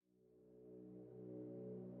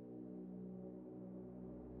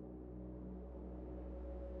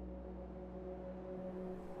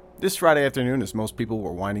This Friday afternoon, as most people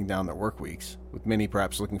were winding down their work weeks, with many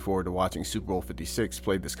perhaps looking forward to watching Super Bowl 56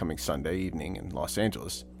 played this coming Sunday evening in Los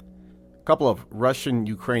Angeles, a couple of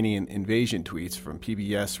Russian-Ukrainian invasion tweets from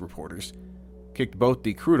PBS reporters kicked both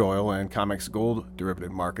the crude oil and COMEX gold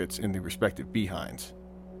derivative markets in the respective behinds.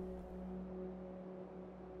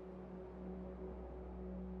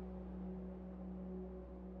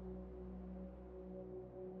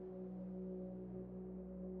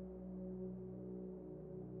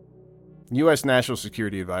 U.S. National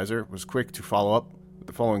Security Advisor was quick to follow up with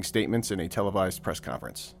the following statements in a televised press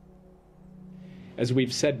conference. As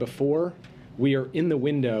we've said before, we are in the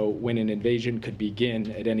window when an invasion could begin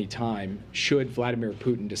at any time should Vladimir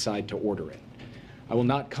Putin decide to order it. I will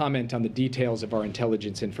not comment on the details of our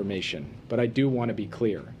intelligence information, but I do want to be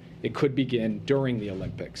clear. It could begin during the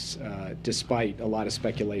Olympics, despite a lot of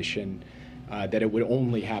speculation that it would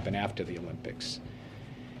only happen after the Olympics.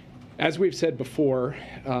 As we've said before,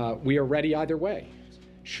 we are ready either way,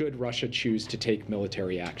 should Russia choose to take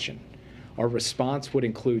military action. Our response would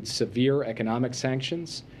include severe economic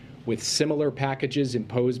sanctions, with similar packages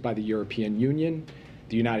imposed by the European Union,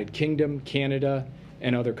 the United Kingdom, Canada,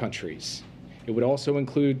 and other countries. It would also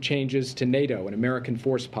include changes to NATO and American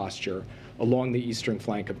force posture along the eastern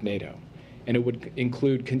flank of NATO, and it would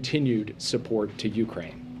include continued support to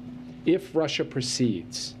Ukraine. If Russia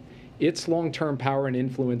proceeds, its long-term power and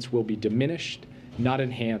influence will be diminished, not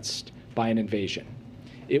enhanced, by an invasion.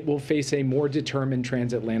 It will face a more determined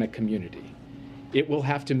transatlantic community. It will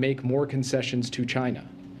have to make more concessions to China.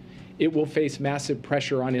 It will face massive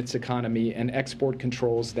pressure on its economy and export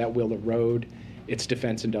controls that will erode its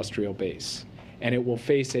defense industrial base. And it will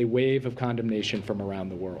face a wave of condemnation from around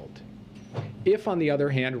the world. If, on the other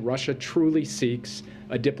hand, Russia truly seeks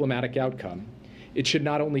a diplomatic outcome, it should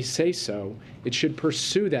not only say so, it should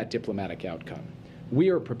pursue that diplomatic outcome. We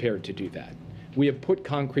are prepared to do that. We have put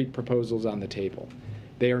concrete proposals on the table.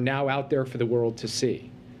 They are now out there for the world to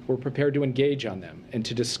see. We're prepared to engage on them and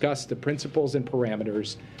to discuss the principles and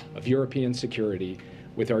parameters of European security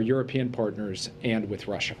with our European partners and with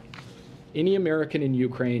Russia. Any American in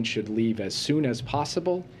Ukraine should leave as soon as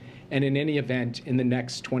possible, and in any event in the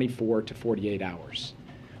next 24 to 48 hours.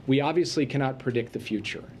 We obviously cannot predict the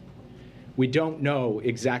future. We don't know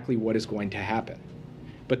exactly what is going to happen,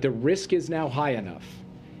 but the risk is now high enough,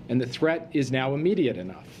 and the threat is now immediate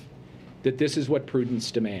enough, that this is what prudence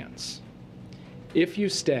demands. If you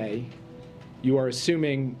stay, you are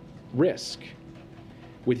assuming risk,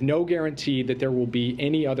 with no guarantee that there will be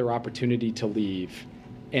any other opportunity to leave,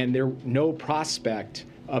 and no prospect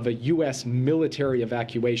of a U.S. military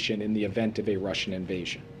evacuation in the event of a Russian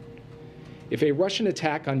invasion. If a Russian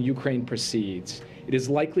attack on Ukraine proceeds, it is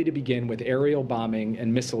likely to begin with aerial bombing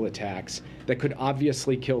and missile attacks that could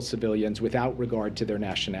obviously kill civilians without regard to their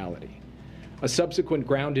nationality. A subsequent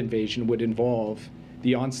ground invasion would involve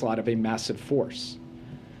the onslaught of a massive force.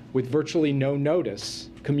 With virtually no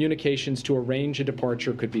notice, communications to arrange a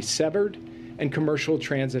departure could be severed and commercial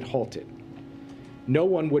transit halted. No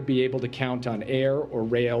one would be able to count on air or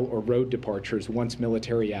rail or road departures once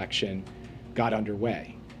military action got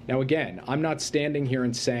underway. Now again, I'm not standing here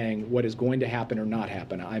and saying what is going to happen or not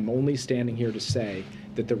happen. I'm only standing here to say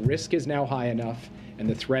that the risk is now high enough and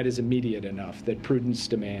the threat is immediate enough that prudence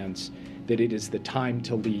demands that it is the time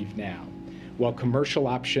to leave now, while commercial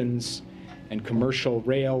options and commercial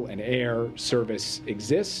rail and air service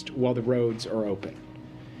exist while the roads are open.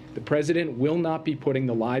 The President will not be putting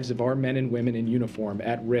the lives of our men and women in uniform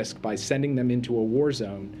at risk by sending them into a war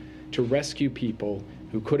zone to rescue people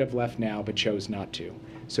who could have left now but chose not to.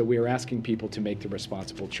 So we are asking people to make the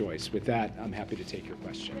responsible choice. With that, I'm happy to take your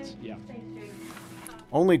questions. Yeah.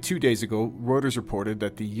 Only 2 days ago, Reuters reported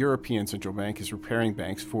that the European Central Bank is preparing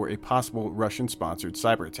banks for a possible Russian-sponsored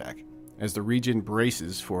cyber attack, as the region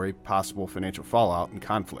braces for a possible financial fallout and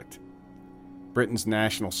conflict. Britain's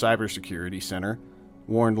National Cybersecurity Center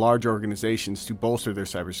warned large organizations to bolster their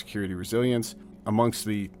cybersecurity resilience amongst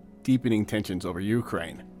the deepening tensions over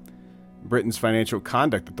Ukraine. Britain's Financial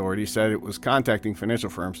Conduct Authority said it was contacting financial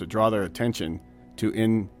firms to draw their attention to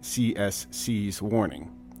NCSC's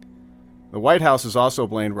warning. The White House has also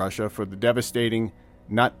blamed Russia for the devastating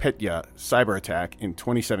NotPetya cyber attack in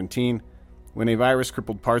 2017, when a virus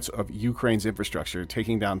crippled parts of Ukraine's infrastructure,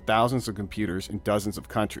 taking down thousands of computers in dozens of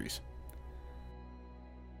countries.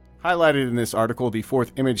 Highlighted in this article, the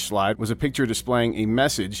fourth image slide was a picture displaying a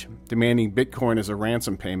message demanding Bitcoin as a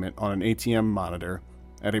ransom payment on an ATM monitor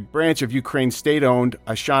at a branch of Ukraine's state-owned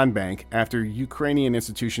Ashan Bank after Ukrainian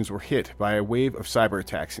institutions were hit by a wave of cyber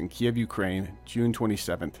attacks in Kiev, Ukraine, June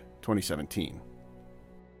 27, 2017.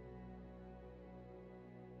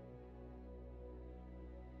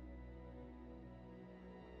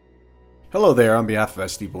 Hello there, on behalf of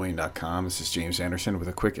SDBullion.com, this is James Anderson with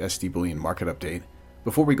a quick SD Bullion market update.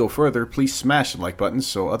 Before we go further, please smash the like button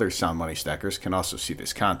so other sound money stackers can also see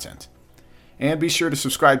this content. And be sure to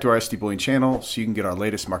subscribe to our SD Bullion channel so you can get our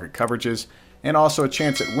latest market coverages and also a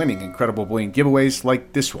chance at winning incredible bullion giveaways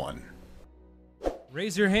like this one.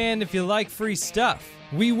 Raise your hand if you like free stuff.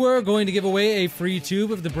 We were going to give away a free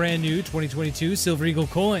tube of the brand new 2022 Silver Eagle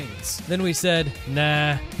coins. Then we said,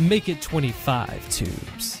 nah, make it 25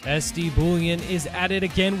 tubes. SD Bullion is at it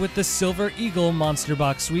again with the Silver Eagle Monster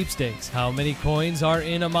Box sweepstakes. How many coins are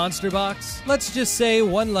in a Monster Box? Let's just say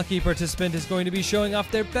one lucky participant is going to be showing off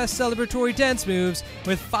their best celebratory dance moves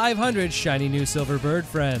with 500 shiny new Silver Bird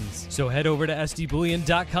friends. So head over to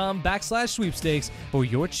sdbullion.com/sweepstakes for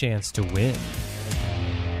your chance to win.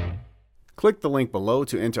 Click the link below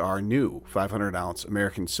to enter our new 500-ounce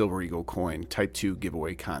American Silver Eagle coin Type 2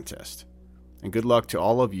 giveaway contest. And good luck to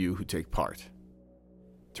all of you who take part.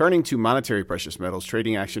 Turning to monetary precious metals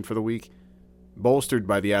trading action for the week, bolstered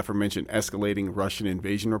by the aforementioned escalating Russian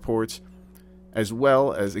invasion reports, as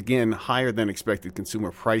well as, again, higher than expected consumer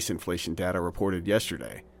price inflation data reported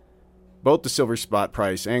yesterday. Both the silver spot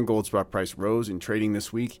price and gold spot price rose in trading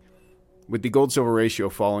this week, with the gold-silver ratio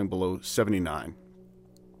falling below 79.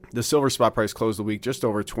 The silver spot price closed the week just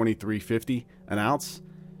over $23.50 an ounce,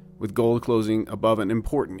 with gold closing above an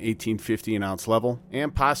important $18.50 an ounce level,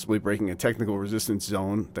 and possibly breaking a technical resistance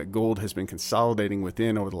zone that gold has been consolidating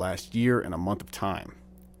within over the last year and a month of time.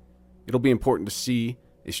 It'll be important to see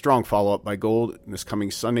a strong follow-up by gold in this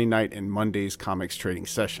coming Sunday night and Monday's COMEX trading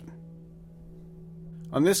session.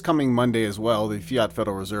 On this coming Monday as well, the Fiat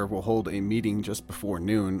Federal Reserve will hold a meeting just before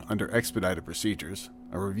noon under expedited procedures,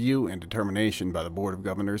 a review and determination by the Board of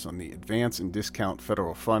Governors on the advance and discount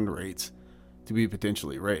federal fund rates to be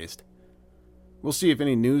potentially raised. We'll see if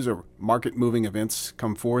any news or market-moving events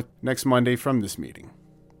come forth next Monday from this meeting.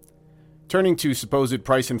 Turning to supposed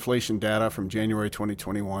price inflation data from January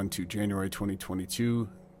 2021 to January 2022,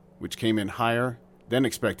 which came in higher than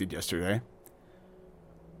expected yesterday,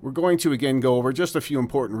 we're going to again go over just a few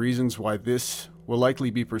important reasons why this will likely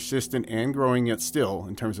be persistent and growing yet still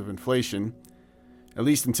in terms of inflation, at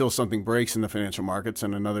least until something breaks in the financial markets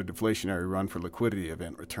and another deflationary run for liquidity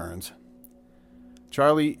event returns.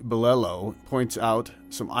 Charlie Bilello points out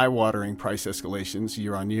some eye-watering price escalations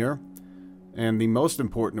year on year, and the most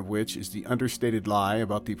important of which is the understated lie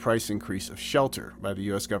about the price increase of shelter by the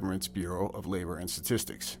U.S. government's Bureau of Labor and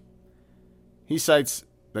Statistics. He cites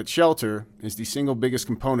that shelter is the single biggest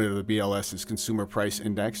component of the BLS's Consumer Price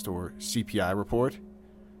Index, or CPI, report.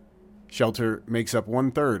 Shelter makes up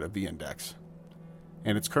 1/3 of the index,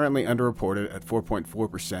 and it's currently underreported at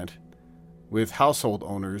 4.4%, with household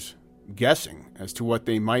owners guessing as to what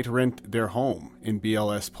they might rent their home in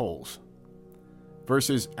BLS polls,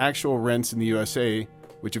 versus actual rents in the USA,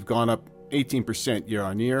 which have gone up 18% year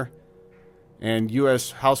on year, and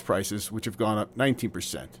U.S. house prices, which have gone up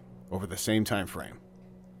 19% over the same time frame.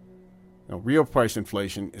 Now, real price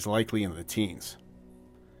inflation is likely in the teens.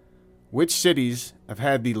 Which cities have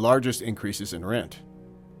had the largest increases in rent?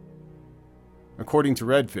 According to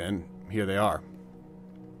Redfin, here they are.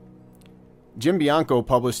 Jim Bianco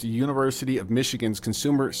published the University of Michigan's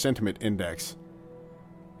Consumer Sentiment Index,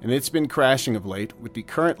 and it's been crashing of late, with the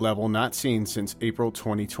current level not seen since April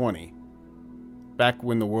 2020, back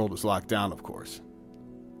when the world was locked down, of course.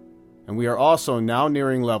 And we are also now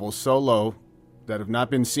nearing levels so low that have not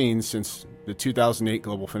been seen since the 2008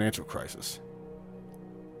 global financial crisis.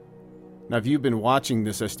 Now, if you've been watching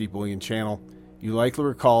this SD Bullion channel, you likely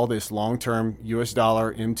recall this long-term US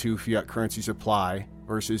dollar M2 fiat currency supply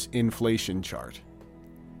versus inflation chart.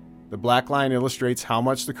 The black line illustrates how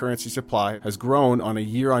much the currency supply has grown on a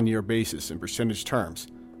year-on-year basis in percentage terms.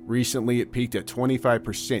 Recently, it peaked at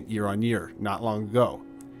 25% year-on-year not long ago.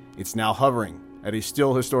 It's now hovering at a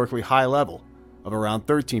still historically high level of around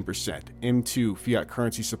 13% M2 fiat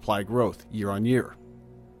currency supply growth year on year.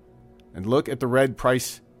 And look at the red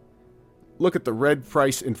price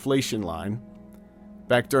inflation line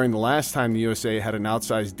back during the last time the USA had an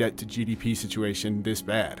outsized debt to GDP situation this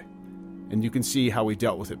bad. And you can see how we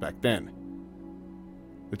dealt with it back then.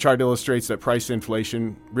 The chart illustrates that price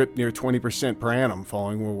inflation ripped near 20% per annum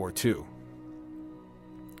following World War II.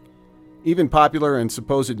 Even popular and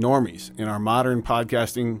supposed normies in our modern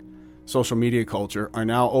podcasting social media culture are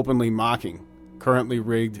now openly mocking currently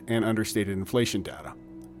rigged and understated inflation data.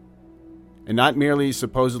 And not merely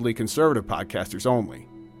supposedly conservative podcasters only,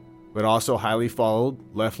 but also highly followed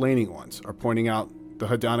left-leaning ones are pointing out the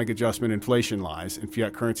hedonic adjustment inflation lies and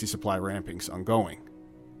fiat currency supply rampings ongoing.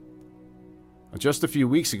 Just a few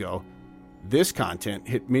weeks ago, this content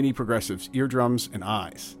hit many progressives' eardrums and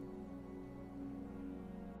eyes.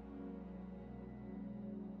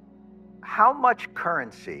 how much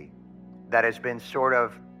currency that has been sort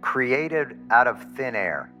of created out of thin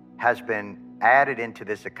air has been added into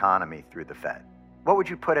this economy through the Fed? What would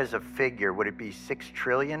you put as a figure? Would it be 6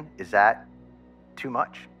 trillion? Is that too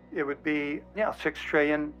much? It would be, 6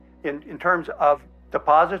 trillion in terms of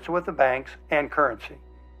deposits with the banks and currency.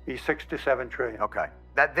 Be 6 to 7 trillion. Okay.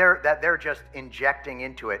 That they're just injecting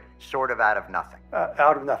into it sort of out of nothing.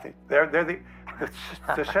 Out of nothing. They're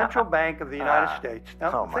the central bank of the United States.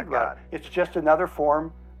 Now, think about it. It's just another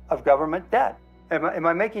form of government debt. Am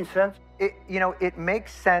I making sense? It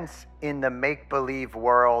makes sense in the make-believe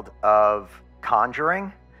world of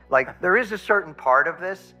Conjuring. Like, there is a certain part of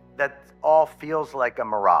this that all feels like a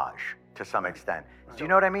mirage to some extent. Do you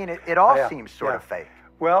know what I mean? It all seems sort of fake.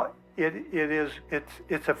 Well,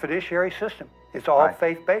 it's a fiduciary system. It's all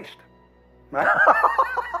faith-based, right?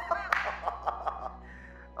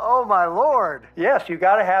 Oh, my Lord. Yes, you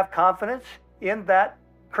got to have confidence in that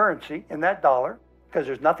currency, in that dollar, because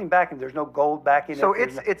there's nothing backing. There's no gold backing. So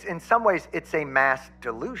it's in some ways it's a mass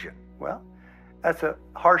delusion. Well, that's a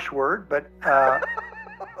harsh word, but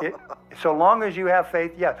so long as you have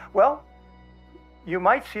faith, yes. Well, you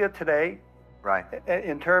might see it today, right?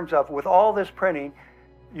 In terms of with all this printing,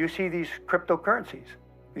 you see these cryptocurrencies,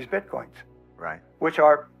 these bitcoins, right? Which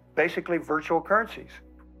are basically virtual currencies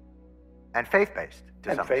and faith-based.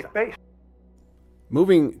 Faith-based.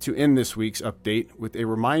 Moving to end this week's update with a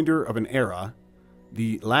reminder of an era,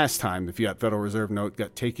 the last time the fiat Federal Reserve note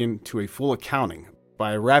got taken to a full accounting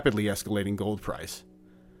by a rapidly escalating gold price.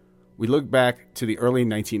 We look back to the early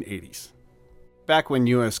 1980s, back when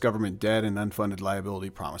U.S. government debt and unfunded liability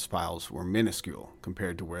promise piles were minuscule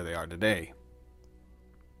compared to where they are today.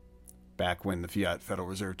 Back when the Fiat Federal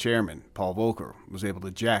Reserve Chairman, Paul Volcker, was able to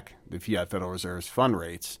jack the Fiat Federal Reserve's fund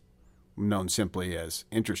rates, known simply as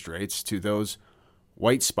interest rates, to those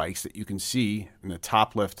white spikes that you can see in the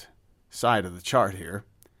top left side of the chart here.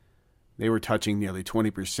 They were touching nearly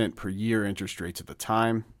 20% per year interest rates at the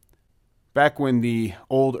time. Back when the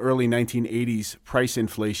old early 1980s price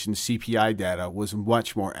inflation CPI data was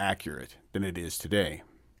much more accurate than it is today.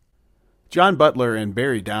 John Butler and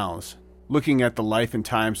Barry Downes, looking at the life and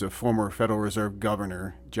times of former Federal Reserve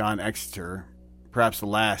Governor John Exeter, perhaps the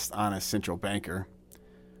last honest central banker,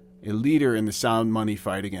 a leader in the sound money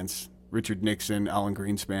fight against Richard Nixon, Alan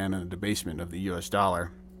Greenspan, and the debasement of the U.S.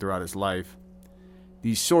 dollar throughout his life.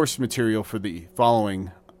 The source material for the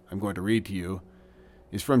following I'm going to read to you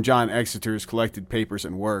is from John Exeter's collected papers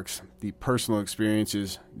and works, the personal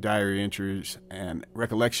experiences, diary entries, and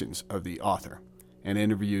recollections of the author, and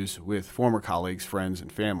interviews with former colleagues, friends,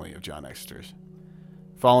 and family of John Exeter's.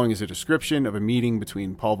 Following is a description of a meeting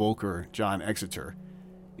between Paul Volcker and John Exeter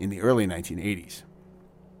in the early 1980s.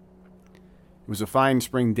 It was a fine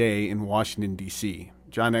spring day in Washington, D.C.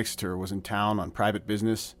 John Exeter was in town on private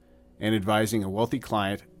business and advising a wealthy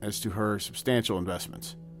client as to her substantial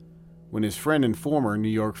investments, when his friend and former New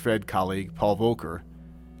York Fed colleague Paul Volcker,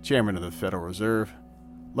 chairman of the Federal Reserve,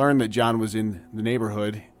 learned that John was in the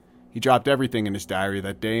neighborhood. He dropped everything in his diary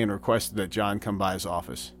that day and requested that John come by his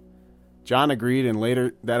office. John agreed and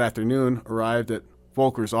later that afternoon arrived at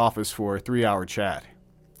Volcker's office for a 3-hour chat.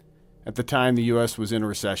 At the time, the U.S. was in a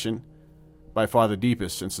recession, by far the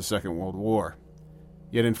deepest since the Second World War.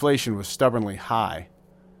 Yet inflation was stubbornly high.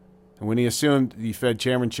 And when he assumed the Fed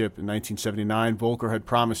chairmanship in 1979, Volcker had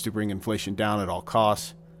promised to bring inflation down at all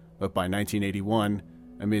costs, but by 1981,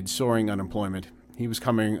 amid soaring unemployment, he was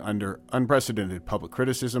coming under unprecedented public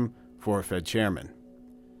criticism for a Fed chairman.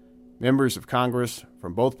 Members of Congress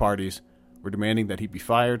from both parties were demanding that he be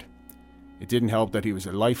fired. It didn't help that he was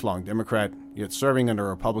a lifelong Democrat, yet serving under a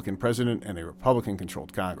Republican president and a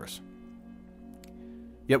Republican-controlled Congress.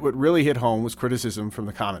 Yet what really hit home was criticism from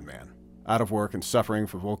the common man, out of work and suffering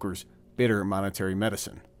from Volcker's bitter monetary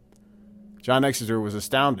medicine. John Exeter was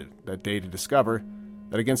astounded that day to discover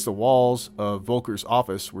that against the walls of Volcker's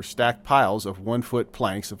office were stacked piles of 1-foot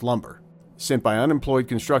planks of lumber, sent by unemployed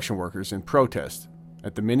construction workers in protest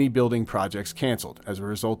at the many building projects canceled as a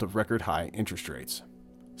result of record-high interest rates.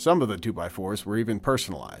 Some of the 2x4s were even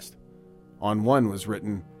personalized. On one was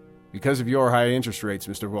written, "Because of your high interest rates,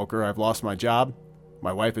 Mr. Volcker, I've lost my job.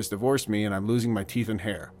 My wife has divorced me and I'm losing my teeth and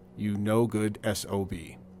hair. You no good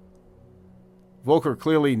SOB." Volcker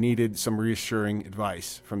clearly needed some reassuring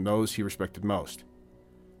advice from those he respected most.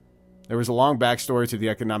 There was a long backstory to the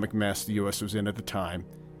economic mess the U.S. was in at the time.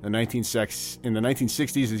 In the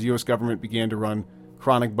 1960s, as U.S. government began to run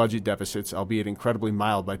chronic budget deficits, albeit incredibly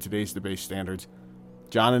mild by today's debased standards,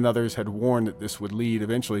 John and others had warned that this would lead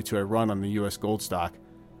eventually to a run on the U.S. gold stock,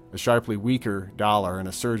 a sharply weaker dollar, and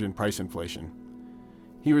a surge in price inflation.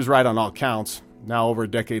 He was right on all counts. Now, over a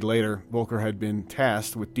decade later, Volcker had been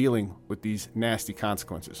tasked with dealing with these nasty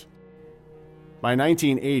consequences. By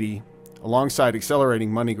 1980, alongside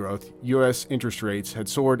accelerating money growth, U.S. interest rates had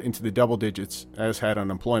soared into the double digits, as had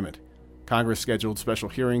unemployment. Congress scheduled special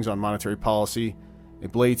hearings on monetary policy, a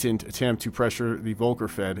blatant attempt to pressure the Volcker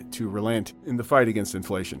Fed to relent in the fight against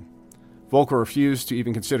inflation. Volcker refused to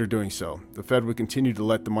even consider doing so. The Fed would continue to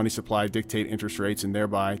let the money supply dictate interest rates and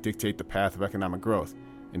thereby dictate the path of economic growth,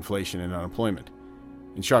 inflation, and unemployment.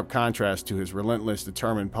 In sharp contrast to his relentless,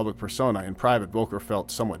 determined public persona, in private, Volcker felt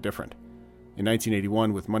somewhat different. In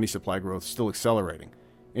 1981, with money supply growth still accelerating,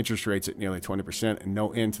 interest rates at nearly 20%, and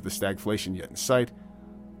no end to the stagflation yet in sight,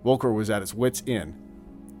 Volcker was at his wits' end.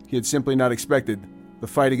 He had simply not expected the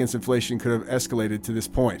fight against inflation could have escalated to this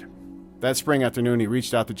point. That spring afternoon, he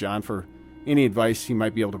reached out to John for any advice he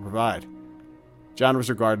might be able to provide. John was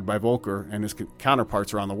regarded by Volcker and his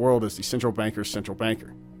counterparts around the world as the central banker's central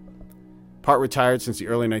banker. Part retired since the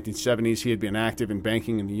early 1970s, he had been active in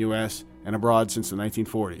banking in the U.S. and abroad since the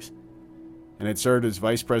 1940s, and had served as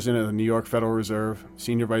vice president of the New York Federal Reserve,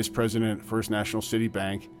 senior vice president at First National City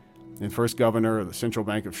Bank, and first governor of the Central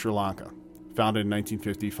Bank of Sri Lanka, founded in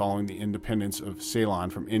 1950 following the independence of Ceylon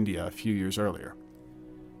from India a few years earlier.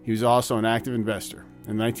 He was also an active investor.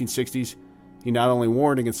 In the 1960s, he not only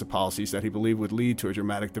warned against the policies that he believed would lead to a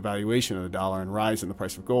dramatic devaluation of the dollar and rise in the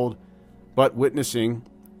price of gold, but witnessing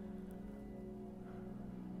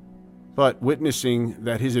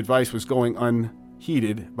that his advice was going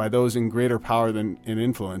unheeded by those in greater power and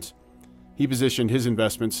influence, he positioned his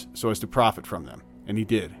investments so as to profit from them, and he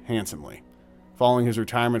did, handsomely. Following his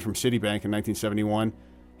retirement from Citibank in 1971,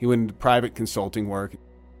 he went into private consulting work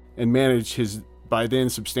and managed his by then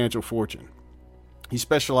substantial fortune. He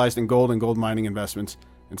specialized in gold and gold mining investments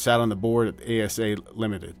and sat on the board at ASA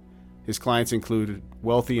Limited. His clients included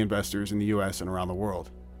wealthy investors in the U.S. and around the world.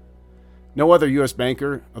 No other U.S.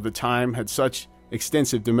 banker of the time had such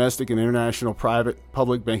extensive domestic and international private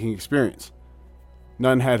public banking experience.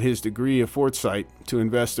 None had his degree of foresight to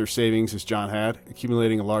invest their savings as John had,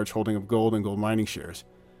 accumulating a large holding of gold and gold mining shares.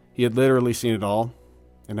 He had literally seen it all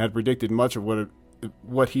and had predicted much of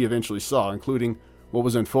what he eventually saw, including what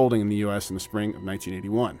was unfolding in the U.S. in the spring of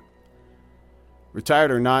 1981. Retired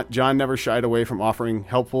or not, John never shied away from offering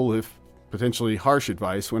helpful, if potentially harsh,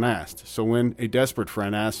 advice when asked. So when a desperate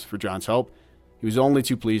friend asked for John's help, he was only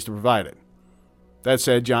too pleased to provide it. That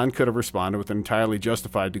said, John could have responded with an entirely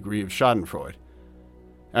justified degree of schadenfreude.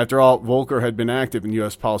 After all, Volcker had been active in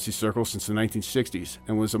U.S. policy circles since the 1960s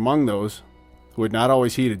and was among those who had not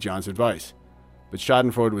always heeded John's advice. But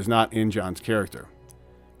schadenfreude was not in John's character.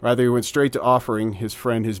 Rather, he went straight to offering his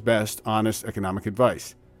friend his best, honest economic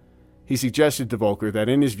advice. He suggested to Volcker that,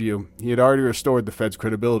 in his view, he had already restored the Fed's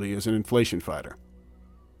credibility as an inflation fighter,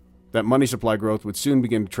 that money supply growth would soon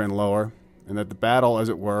begin to trend lower, and that the battle, as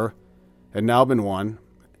it were, had now been won,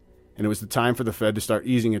 and it was the time for the Fed to start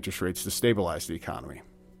easing interest rates to stabilize the economy.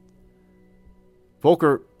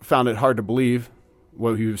 Volcker found it hard to believe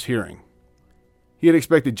what he was hearing. He had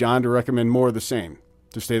expected John to recommend more of the same,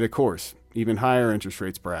 to stay the course, even higher interest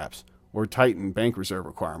rates perhaps, or tighten bank reserve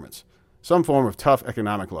requirements, some form of tough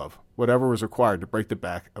economic love, whatever was required to break the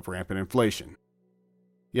back of rampant inflation.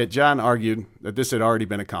 Yet John argued that this had already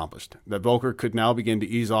been accomplished, that Volcker could now begin to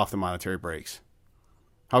ease off the monetary brakes.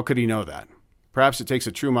 How could he know that? Perhaps it takes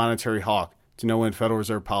a true monetary hawk to know when Federal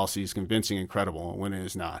Reserve policy is convincing and credible and when it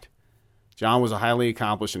is not. John was a highly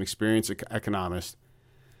accomplished and experienced economist.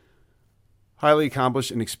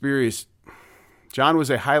 John was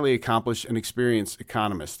a highly accomplished and experienced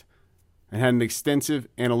economist and had an extensive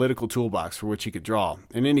analytical toolbox for which he could draw.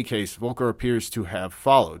 In any case, Volcker appears to have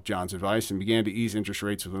followed John's advice and began to ease interest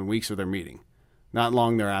rates within weeks of their meeting. Not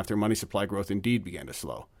long thereafter, money supply growth indeed began to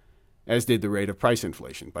slow, as did the rate of price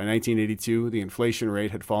inflation. By 1982, the inflation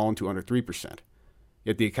rate had fallen to under 3%.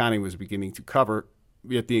 Yet the economy was beginning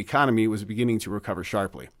to recover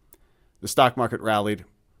sharply. The stock market rallied,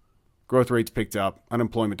 growth rates picked up,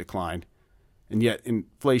 unemployment declined, and yet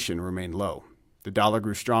inflation remained low. The dollar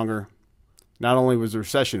grew stronger. Not only was the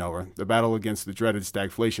recession over, the battle against the dreaded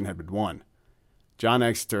stagflation had been won. John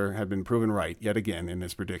Exeter had been proven right yet again in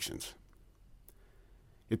his predictions.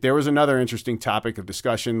 Yet there was another interesting topic of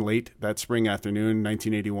discussion late that spring afternoon,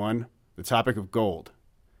 1981, the topic of gold.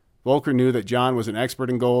 Volcker knew that John was an expert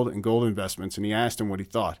in gold and gold investments, and he asked him what he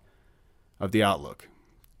thought of the outlook.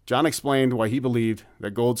 John explained why he believed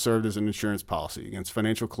that gold served as an insurance policy against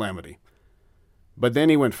financial calamity. But then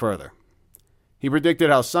he went further. He predicted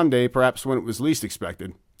how someday, perhaps when it was least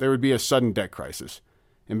expected, there would be a sudden debt crisis.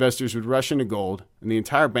 Investors would rush into gold, and the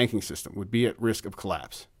entire banking system would be at risk of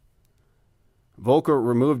collapse. Volcker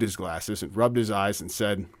removed his glasses and rubbed his eyes and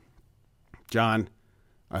said, John,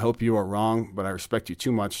 I hope you are wrong, but I respect you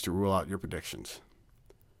too much to rule out your predictions.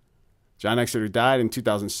 John Exeter died in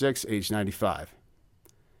 2006, aged 95.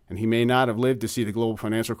 And he may not have lived to see the global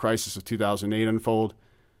financial crisis of 2008 unfold,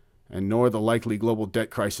 and nor the likely global debt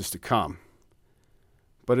crisis to come.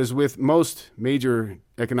 But as with most major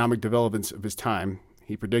economic developments of his time,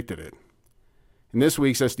 he predicted it. In this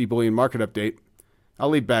week's SD Bullion Market Update, I'll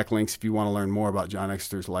leave backlinks if you want to learn more about John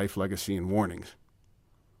Exeter's life, legacy, and warnings.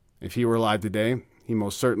 If he were alive today, he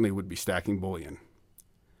most certainly would be stacking bullion.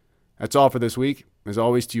 That's all for this week. As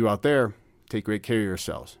always, to you out there, take great care of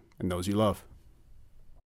yourselves and those you love.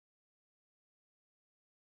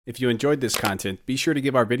 If you enjoyed this content, be sure to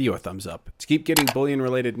give our video a thumbs up. To keep getting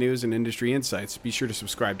bullion-related news and industry insights, be sure to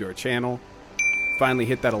subscribe to our channel. Finally,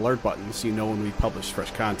 hit that alert button so you know when we publish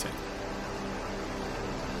fresh content.